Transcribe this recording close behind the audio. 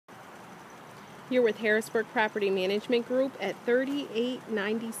Here with Harrisburg Property Management Group at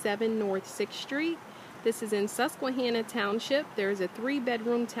 3897 North 6th Street. This is in Susquehanna Township. There's a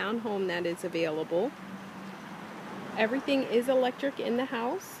 3-bedroom townhome that is available. Everything is electric in the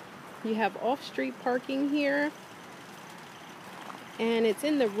house. You have off-street parking here, and it's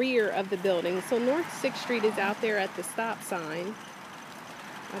in the rear of the building. So North 6th Street is out there at the stop sign.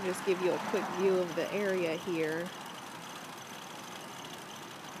 I'll just give you a quick view of the area here.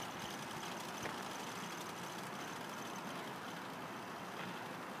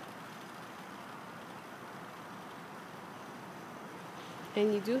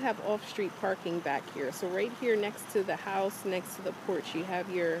 And you do have off-street parking back here. So right here next to the house, next to the porch, you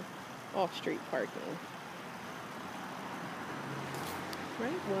have your off-street parking.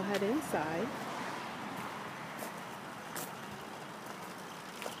 Right, we'll head inside.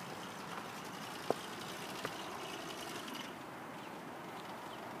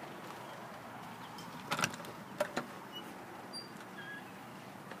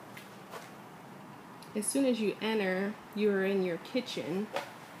 As soon as you enter, you're in your kitchen,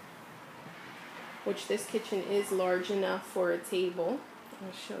 which this kitchen is large enough for a table.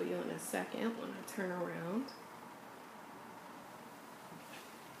 I'll show you in a second when I turn around.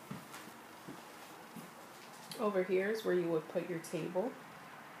 Over here is where you would put your table.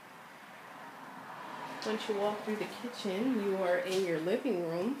 Once you walk through the kitchen, you are in your living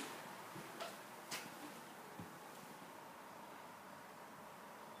room.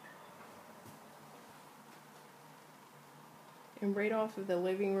 And right off of the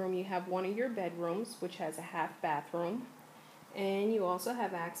living room, you have one of your bedrooms, which has a half bathroom. And you also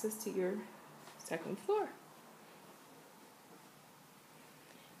have access to your second floor.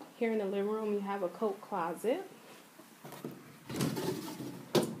 Here in the living room, you have a coat closet.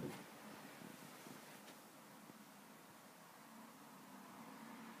 I'll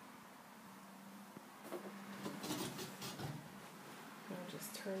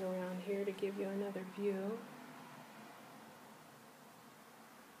just turn around here to give you another view.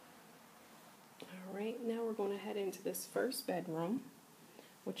 Alright, now we're going to head into this first bedroom,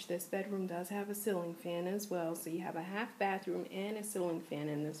 which this bedroom does have a ceiling fan as well. So you have a half bathroom and a ceiling fan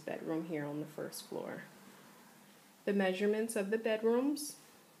in this bedroom here on the first floor. The measurements of the bedrooms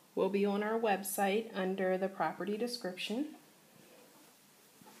will be on our website under the property description.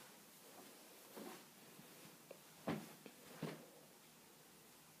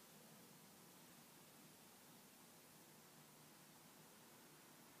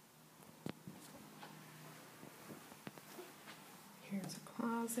 Here's a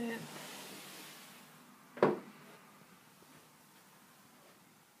closet.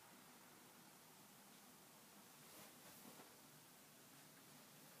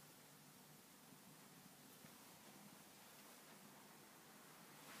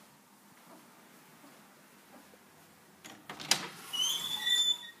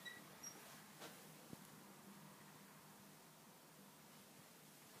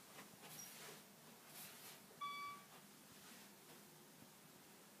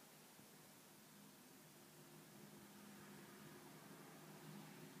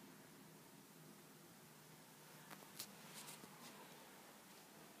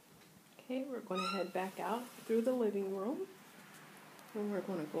 Okay, we're going to head back out through the living room, and we're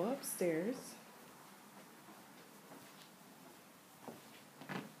going to go upstairs.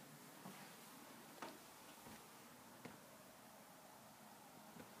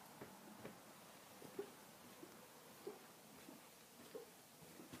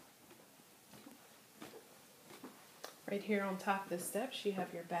 Right here on top of the steps, you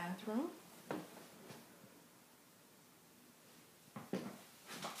have your bathroom.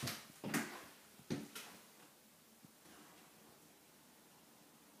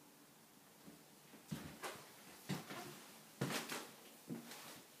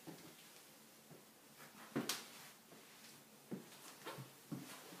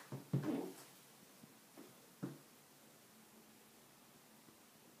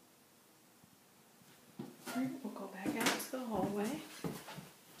 We'll go back out to the hallway.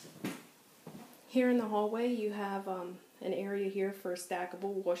 Here in the hallway, you have an area here for a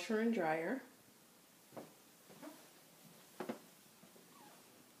stackable washer and dryer.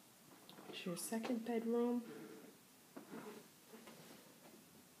 It's your second bedroom.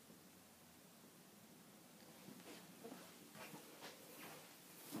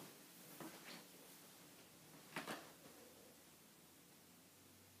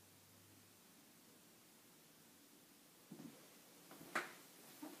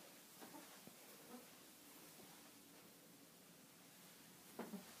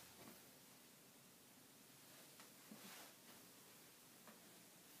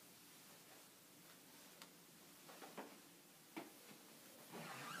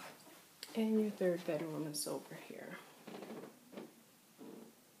 And your third bedroom is over here.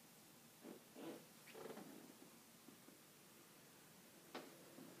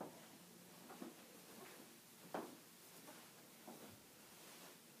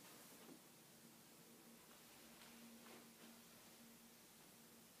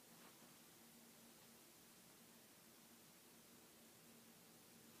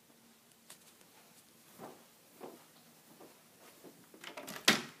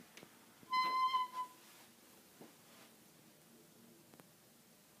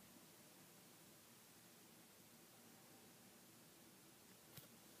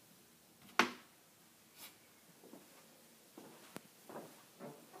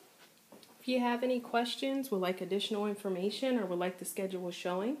 If you have any questions, would like additional information, or would like to schedule a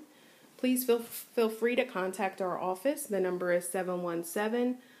showing, please feel free to contact our office. The number is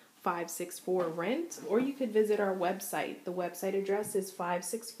 717-564-RENT, or you could visit our website. The website address is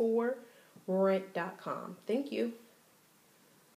 564rent.com. Thank you.